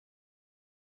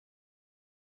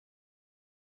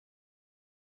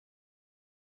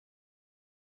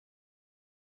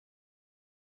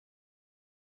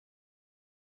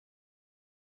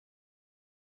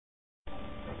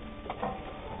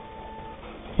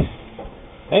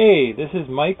Hey, this is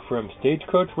Mike from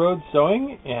Stagecoach Road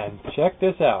Sewing, and check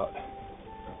this out.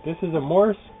 This is a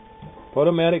Morse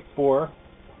Fotomatic 4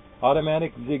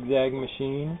 automatic zigzag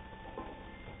machine,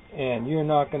 and you're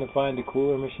not going to find a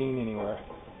cooler machine anywhere.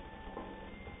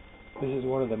 This is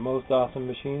one of the most awesome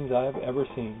machines I've ever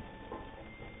seen.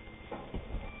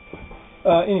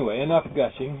 Anyway, enough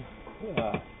gushing.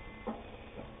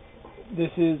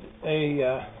 This is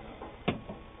a,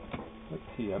 let's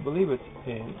see, I believe it's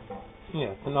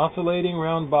an oscillating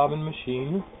round bobbin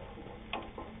machine.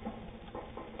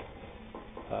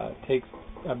 Takes,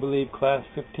 I believe, class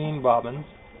 15 bobbins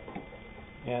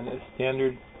and a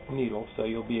standard needle, so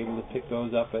you'll be able to pick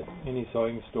those up at any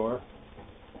sewing store.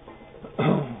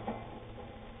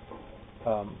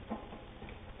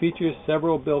 Features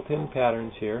several built-in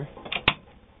patterns here.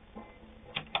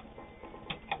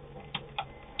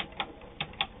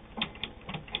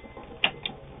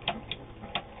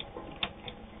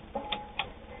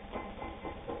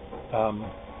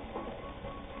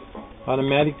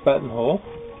 Automatic buttonhole,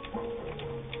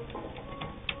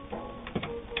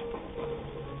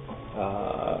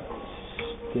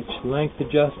 stitch length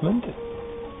adjustment,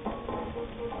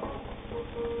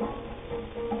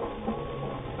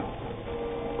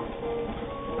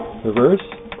 reverse,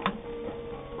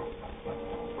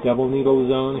 double needle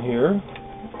zone here,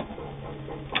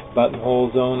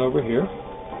 buttonhole zone over here,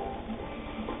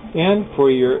 and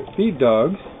for your feed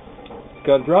dogs, it's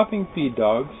got dropping feed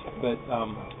dogs, but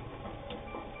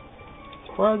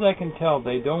as far as I can tell,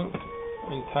 they don't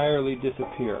entirely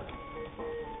disappear.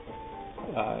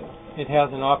 It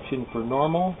has an option for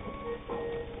normal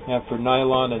and for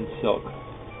nylon and silk.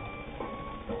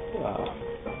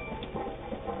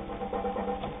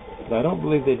 But I don't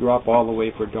believe they drop all the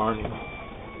way for darning.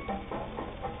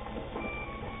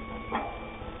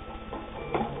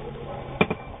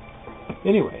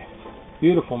 Anyway,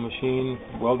 beautiful machine,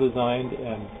 well designed,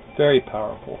 and very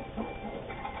powerful.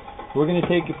 We're going to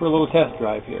take you for a little test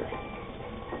drive here.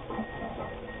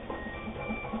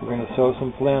 We're going to sew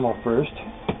some flannel first.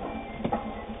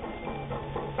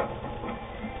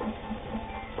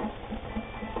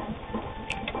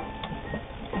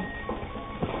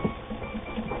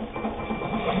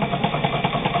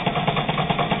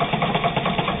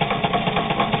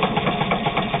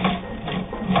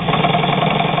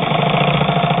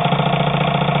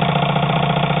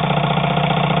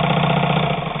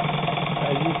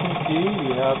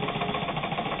 You have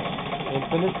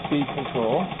infinite speed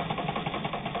control.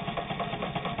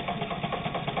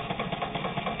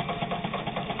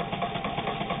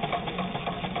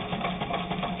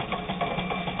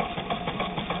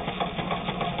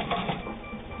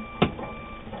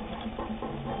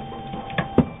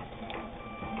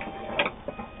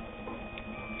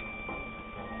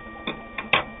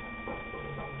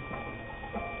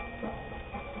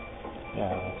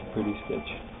 Yeah, that's a pretty stitch.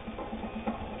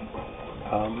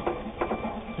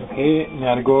 Okay,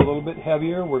 now to go a little bit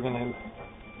heavier, we're going to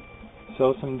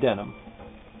sew some denim.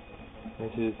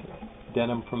 This is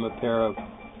denim from a pair of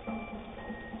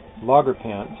logger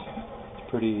pants. It's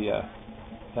pretty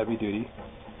heavy duty.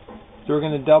 So we're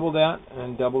going to double that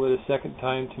and double it a second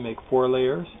time to make 4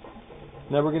 layers.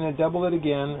 Now we're going to double it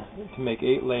again to make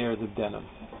 8 layers of denim.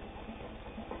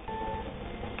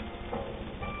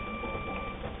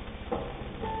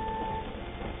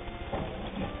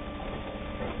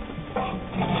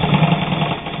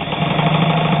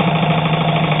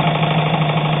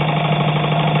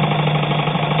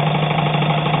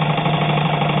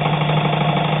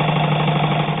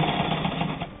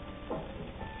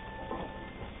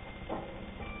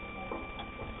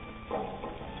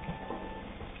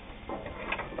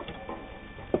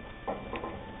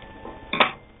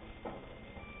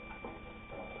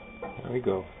 There we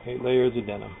go, 8 layers of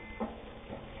denim.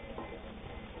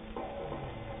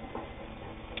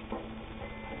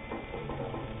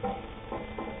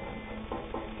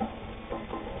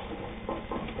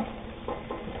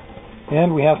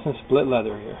 And we have some split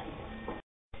leather here.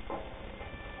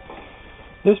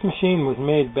 This machine was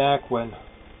made back when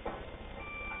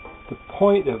the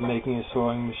point of making a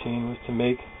sewing machine was to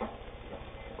make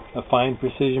a fine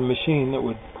precision machine that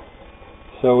would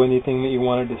sew anything that you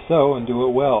wanted to sew and do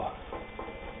it well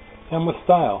and with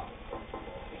style.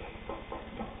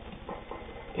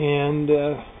 And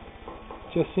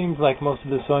just seems like most of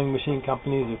the sewing machine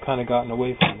companies have kind of gotten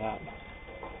away from that.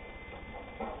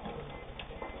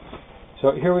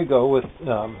 So here we go with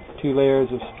 2 layers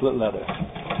of split leather.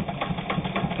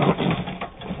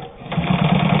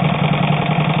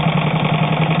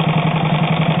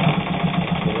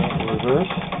 Reverse.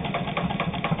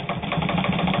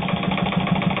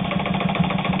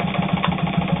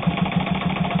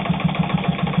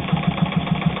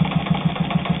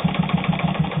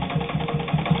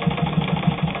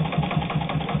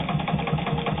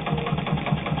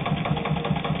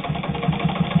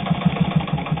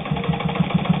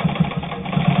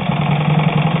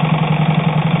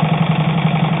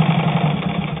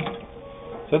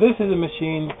 So this is a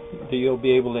machine that you'll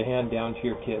be able to hand down to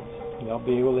your kids. You'll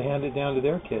be able to hand it down to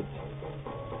their kids.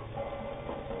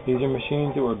 These are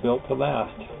machines that were built to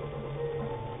last.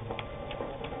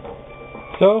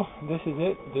 So this is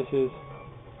it. This is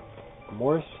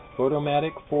Morse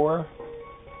Fotomatic 4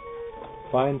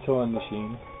 fine sewing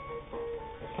machine.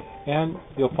 And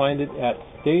you'll find it at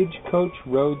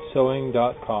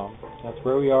stagecoachroadsewing.com. That's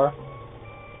where we are.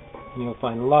 And you'll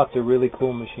find lots of really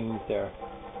cool machines there.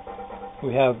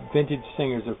 We have vintage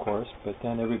singers, of course, but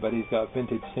then everybody's got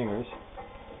vintage singers.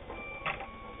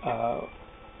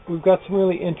 We've got some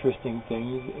really interesting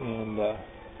things, and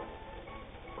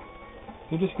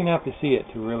you're just going to have to see it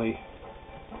to really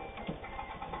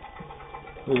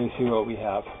see what we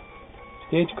have.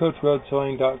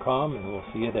 stagecoachroadsewing.com, and we'll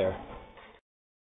see you there.